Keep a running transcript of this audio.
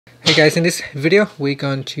Hey guys, in this video we're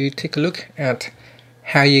going to take a look at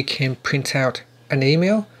how you can print out an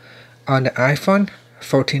email on the iPhone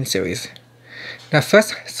 14 series. Now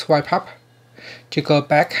first, swipe up to go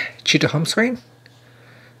back to the home screen.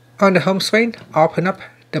 On the home screen, open up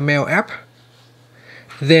the Mail app.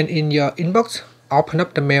 Then in your inbox, open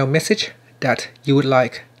up the mail message that you would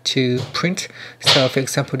like to print. So for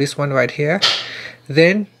example, this one right here.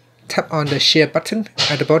 Then tap on the share button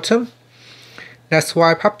at the bottom. Now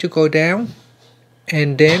swipe up to go down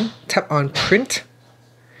and then tap on print.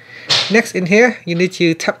 Next in here, you need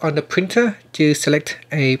to tap on the printer to select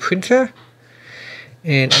a printer.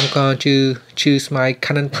 And I'm going to choose my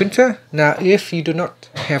Canon printer. Now if you do not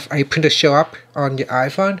have a printer show up on your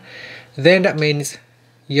iPhone, then that means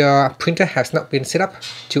your printer has not been set up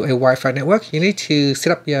to a Wi-Fi network. You need to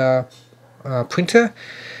set up your printer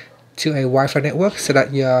to a Wi-Fi network so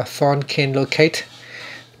that your phone can locate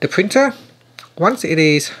the printer. Once it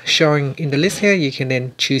is showing in the list here, you can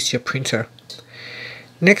then choose your printer.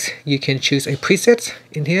 Next, you can choose a preset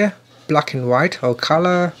in here, black and white or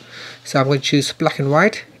color. So I'm going to choose black and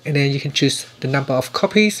white, and then you can choose the number of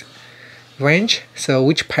copies, range, so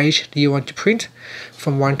which page do you want to print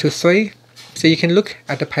from 1 to 3. So you can look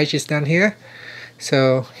at the pages down here.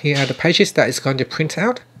 So here are the pages that it's going to print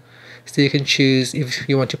out. So you can choose if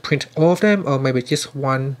you want to print all of them, or maybe just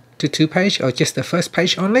 1 to 2 page, or just the first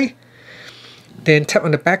page only. Then tap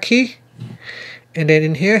on the back key, and then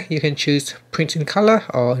in here you can choose print in color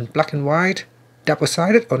or in black and white,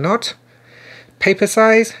 double-sided or not. Paper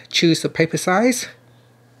size, choose the paper size.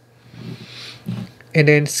 And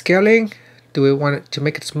then scaling, do we want it to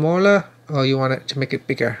make it smaller or you want it to make it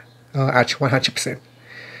bigger at 100%.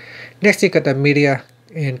 Next, you got the media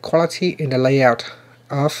and quality and the layout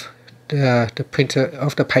of the printer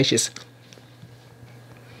of the pages.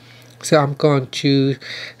 So I'm going to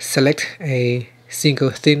select a single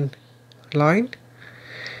thin line,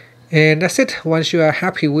 and that's it. Once you are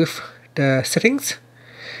happy with the settings,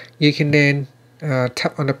 you can then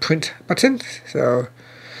tap on the print button. So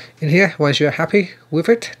in here, once you're happy with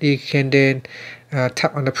it, you can then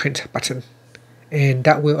tap on the print button, and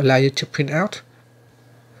that will allow you to print out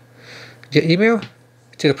your email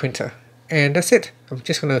to the printer. And that's it. I'm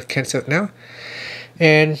just going to cancel it now.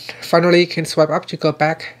 And finally, you can swipe up to go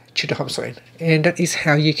back to the home screen. And that is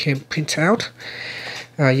how you can print out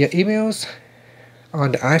your emails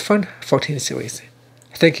on the iPhone 14 series.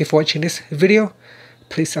 Thank you for watching this video.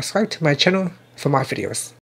 Please subscribe to my channel for more videos.